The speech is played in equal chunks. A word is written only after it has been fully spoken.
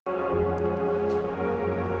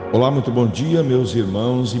Olá, muito bom dia, meus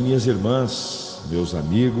irmãos e minhas irmãs, meus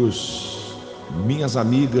amigos, minhas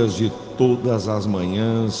amigas de todas as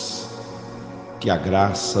manhãs. Que a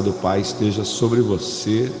graça do Pai esteja sobre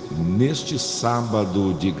você neste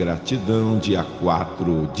sábado de gratidão, dia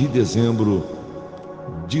 4 de dezembro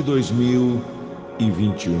de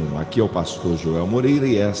 2021. Aqui é o pastor Joel Moreira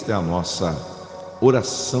e esta é a nossa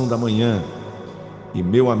oração da manhã. E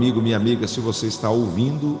meu amigo, minha amiga, se você está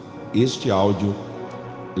ouvindo este áudio,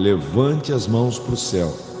 levante as mãos para o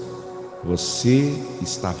céu. Você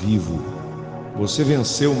está vivo. Você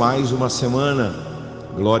venceu mais uma semana.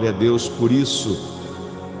 Glória a Deus por isso,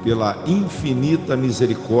 pela infinita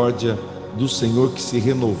misericórdia do Senhor que se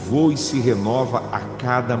renovou e se renova a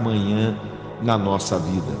cada manhã na nossa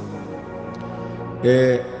vida.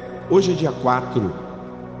 Hoje é dia 4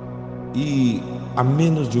 e há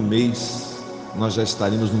menos de um mês nós já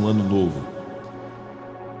estaremos no ano novo.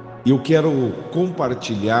 E eu quero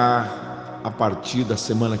compartilhar a partir da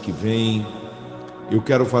semana que vem. Eu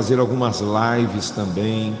quero fazer algumas lives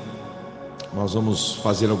também. Nós vamos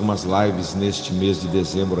fazer algumas lives neste mês de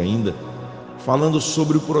dezembro ainda, falando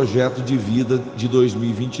sobre o projeto de vida de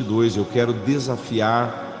 2022. Eu quero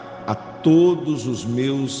desafiar a todos os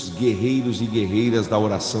meus guerreiros e guerreiras da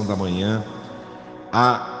oração da manhã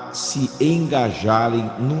a se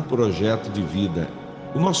engajarem num projeto de vida.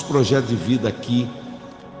 O nosso projeto de vida aqui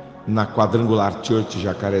na Quadrangular Church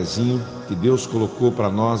Jacarezinho, que Deus colocou para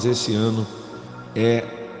nós esse ano, é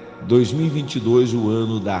 2022, o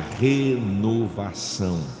ano da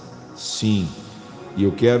renovação. Sim, e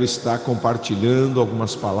eu quero estar compartilhando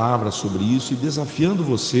algumas palavras sobre isso e desafiando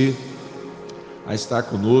você a estar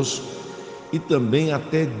conosco e também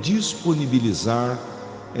até disponibilizar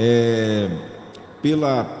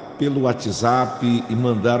pelo WhatsApp e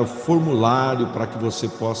mandar o formulário para que você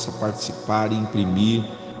possa participar e imprimir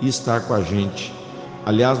e estar com a gente.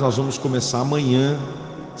 Aliás, nós vamos começar amanhã,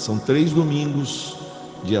 são 3 domingos,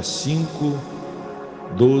 dia 5,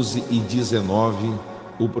 12 e 19,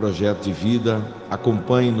 o projeto de vida.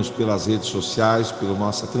 Acompanhe-nos pelas redes sociais, pela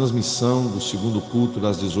nossa transmissão do segundo culto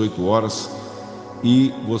das 18 horas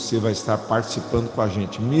e você vai estar participando com a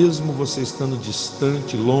gente, mesmo você estando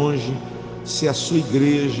distante, longe. Se a sua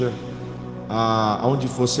igreja, onde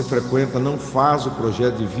você frequenta, não faz o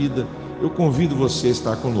projeto de vida, eu convido você a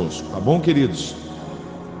estar conosco, tá bom, queridos?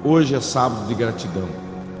 Hoje é sábado de gratidão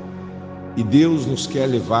e Deus nos quer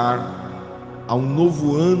levar a um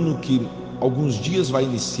novo ano que alguns dias vai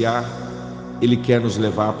iniciar. Ele quer nos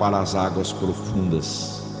levar para as águas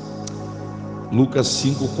profundas. Lucas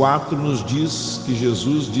 5,4 nos diz que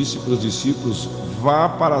Jesus disse para os discípulos: vá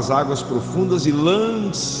para as águas profundas e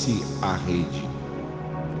lance a rede.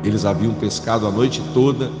 Eles haviam pescado a noite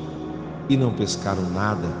toda e não pescaram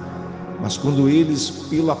nada, mas quando eles,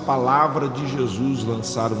 pela palavra de Jesus,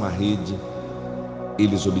 lançaram a rede,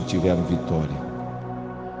 eles obtiveram vitória.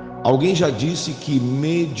 Alguém já disse que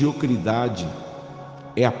mediocridade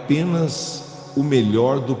é apenas o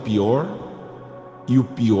melhor do pior e o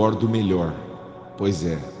pior do melhor. Pois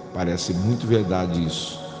é, parece muito verdade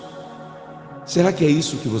isso. Será que é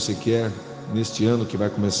isso que você quer neste ano que vai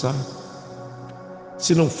começar?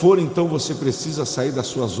 Se não for, então você precisa sair da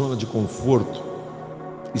sua zona de conforto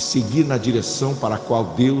e seguir na direção para a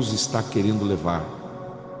qual Deus está querendo levar.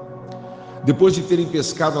 Depois de terem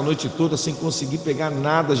pescado a noite toda sem conseguir pegar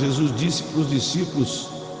nada, Jesus disse para os discípulos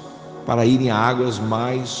para irem a águas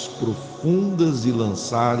mais profundas e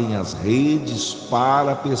lançarem as redes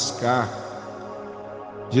para pescar.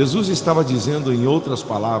 Jesus estava dizendo, em outras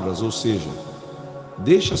palavras, ou seja,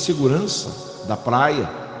 deixe a segurança da praia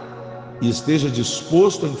e esteja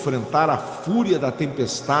disposto a enfrentar a fúria da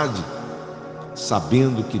tempestade,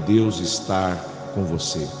 sabendo que Deus está com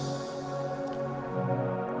você.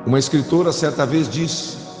 Uma escritora certa vez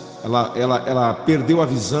disse, ela perdeu a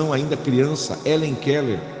visão ainda criança, Helen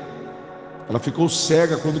Keller. Ela ficou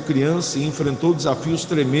cega quando criança e enfrentou desafios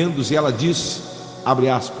tremendos, e ela disse, abre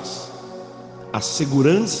aspas, a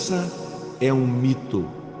segurança é um mito.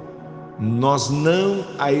 Nós não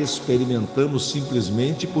a experimentamos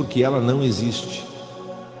simplesmente porque ela não existe.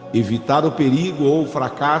 Evitar o perigo ou o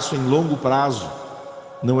fracasso em longo prazo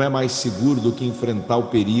não é mais seguro do que enfrentar o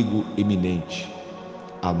perigo iminente.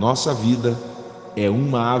 A nossa vida é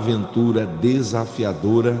uma aventura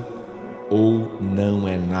desafiadora ou não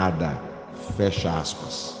é nada. Fecha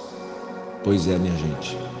aspas. Pois é, minha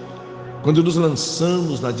gente. Quando nos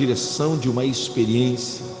lançamos na direção de uma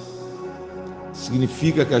experiência,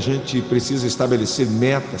 significa que a gente precisa estabelecer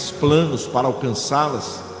metas, planos para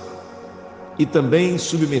alcançá-las e também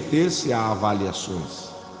submeter-se a avaliações.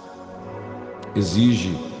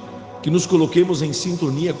 Exige que nos coloquemos em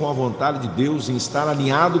sintonia com a vontade de Deus, em estar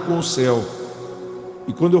alinhado com o céu.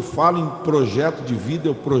 E quando eu falo em projeto de vida,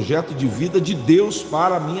 é o projeto de vida de Deus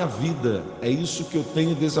para a minha vida. É isso que eu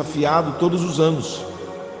tenho desafiado todos os anos.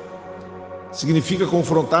 Significa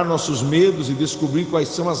confrontar nossos medos e descobrir quais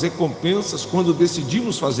são as recompensas quando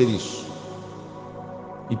decidimos fazer isso.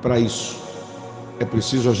 E para isso, é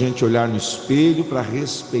preciso a gente olhar no espelho para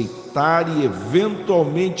respeitar e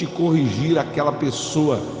eventualmente corrigir aquela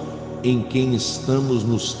pessoa em quem estamos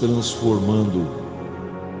nos transformando.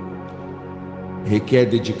 Requer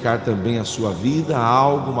dedicar também a sua vida a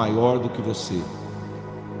algo maior do que você,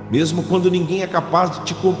 mesmo quando ninguém é capaz de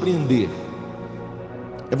te compreender.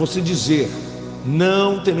 É você dizer: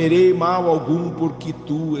 não temerei mal algum, porque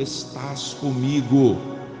tu estás comigo,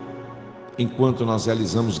 enquanto nós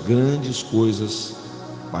realizamos grandes coisas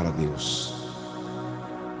para Deus.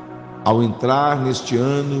 Ao entrar neste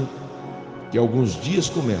ano, que alguns dias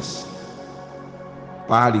começam,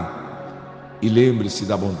 pare e lembre-se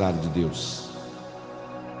da bondade de Deus.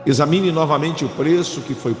 Examine novamente o preço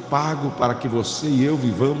que foi pago para que você e eu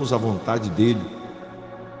vivamos a vontade dele,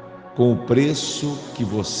 com o preço que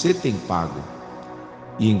você tem pago,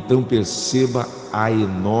 e então perceba a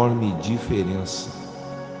enorme diferença.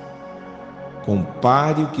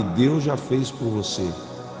 Compare o que Deus já fez por você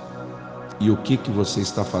e o que você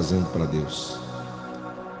está fazendo para Deus.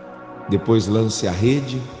 Depois lance a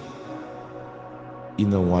rede e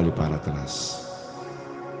não olhe para trás.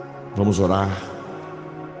 Vamos orar.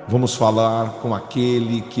 Vamos falar com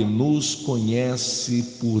aquele que nos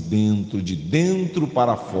conhece por dentro, de dentro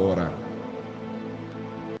para fora.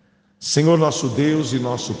 Senhor nosso Deus e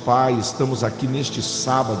nosso Pai, estamos aqui neste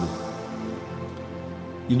sábado.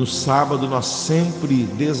 E no sábado nós sempre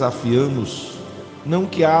desafiamos, não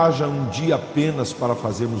que haja um dia apenas para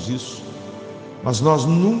fazermos isso, mas nós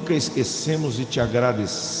nunca esquecemos de te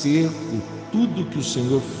agradecer por tudo que o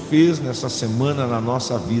Senhor fez nessa semana na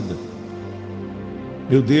nossa vida.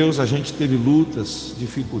 Meu Deus, a gente teve lutas,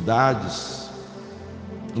 dificuldades,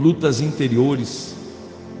 lutas interiores,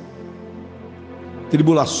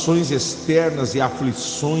 tribulações externas e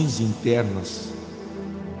aflições internas.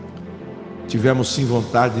 Tivemos sim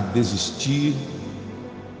vontade de desistir,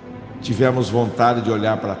 tivemos vontade de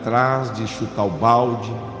olhar para trás, de chutar o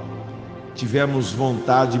balde, tivemos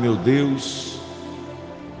vontade, meu Deus,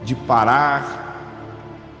 de parar,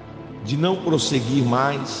 de não prosseguir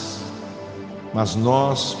mais, mas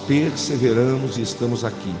nós perseveramos e estamos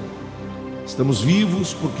aqui. Estamos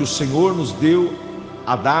vivos porque o Senhor nos deu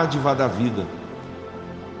a dádiva da vida.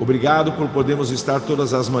 Obrigado por podermos estar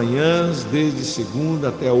todas as manhãs, desde segunda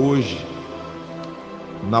até hoje,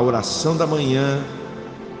 na oração da manhã,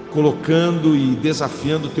 colocando e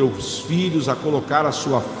desafiando teus filhos a colocar a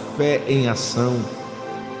sua fé em ação.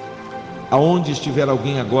 Aonde estiver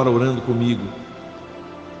alguém agora orando comigo,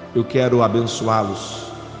 eu quero abençoá-los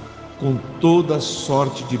com toda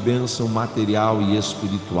sorte de bênção material e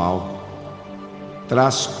espiritual.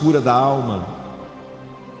 Traz cura da alma,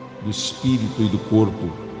 do espírito e do corpo,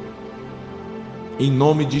 em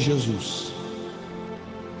nome de Jesus.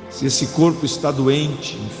 Se esse corpo está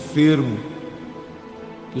doente, enfermo,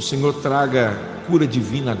 que o Senhor traga cura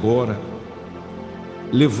divina agora.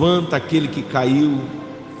 Levanta aquele que caiu,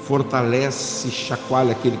 fortalece,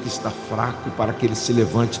 chacoalha aquele que está fraco, para que ele se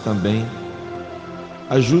levante também.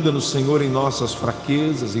 Ajuda-nos, Senhor, em nossas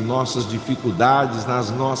fraquezas, em nossas dificuldades,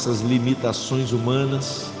 nas nossas limitações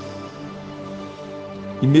humanas.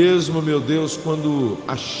 E mesmo, meu Deus, quando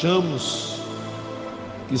achamos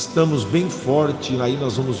que estamos bem fortes, aí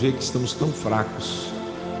nós vamos ver que estamos tão fracos,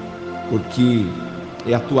 porque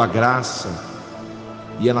é a Tua graça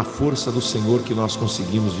e é na força do Senhor que nós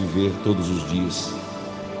conseguimos viver todos os dias.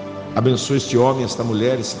 Abençoa este homem, esta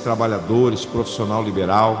mulher, esse trabalhador, esse profissional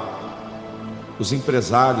liberal, os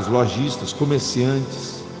empresários, lojistas,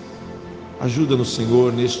 comerciantes. Ajuda-nos,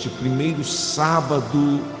 Senhor, neste primeiro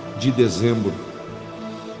sábado de dezembro.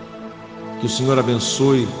 Que o Senhor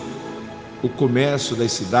abençoe o comércio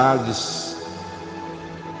das cidades,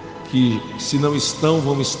 que se não estão,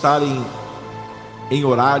 vão estar em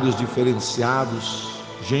horários diferenciados,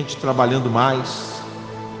 gente trabalhando mais,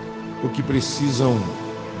 porque precisam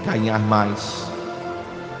ganhar mais.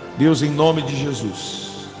 Deus, em nome de Jesus,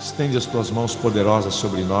 estende as Tuas mãos poderosas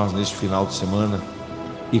sobre nós neste final de semana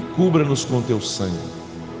e cubra-nos com Teu sangue.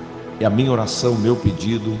 É a minha oração, meu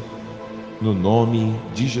pedido, no nome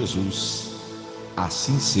de Jesus.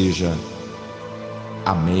 Assim seja.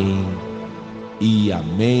 Amém e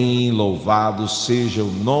amém. Louvado seja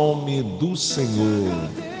o nome do Senhor.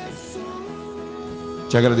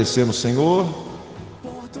 Te agradecemos, Senhor,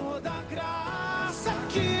 por toda a graça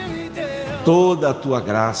que me deu. toda a tua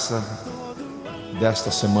graça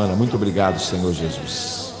desta semana. Muito obrigado, Senhor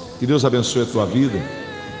Jesus. Que Deus abençoe a tua vida.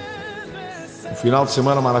 Um final de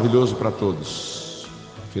semana maravilhoso para todos.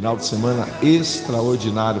 Um final de semana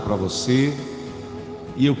extraordinário para você.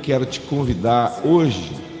 E eu quero te convidar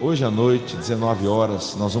hoje à noite, 19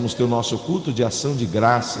 horas, nós vamos ter o nosso culto de ação de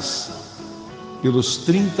graças pelos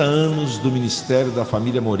 30 anos do Ministério da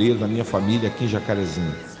Família Moreira, da minha família aqui em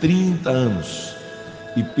Jacarezinho. 30 anos.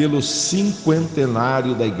 E pelo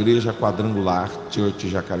cinquentenário da Igreja Quadrangular Church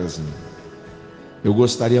Jacarezinho. Eu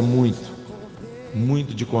gostaria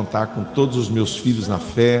muito de contar com todos os meus filhos na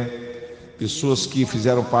fé, pessoas que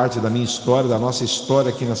fizeram parte da minha história, da nossa história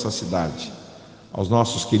aqui nessa cidade. Aos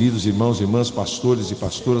nossos queridos irmãos e irmãs, pastores e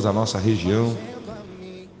pastoras da nossa região.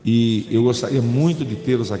 E eu gostaria muito de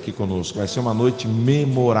tê-los aqui conosco. Vai ser uma noite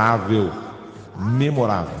memorável.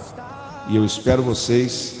 E eu espero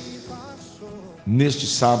vocês neste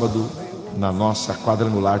sábado na nossa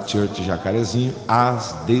Quadrangular Church Jacarezinho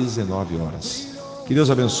às 19 horas. Que Deus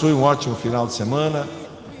abençoe, um ótimo final de semana.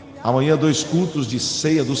 Amanhã 2 cultos de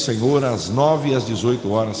ceia do Senhor às 9 e às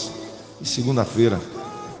 18 horas. E segunda-feira,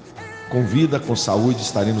 com vida, com saúde,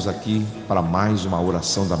 estaremos aqui para mais uma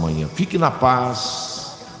oração da manhã. Fique na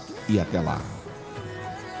paz e até lá.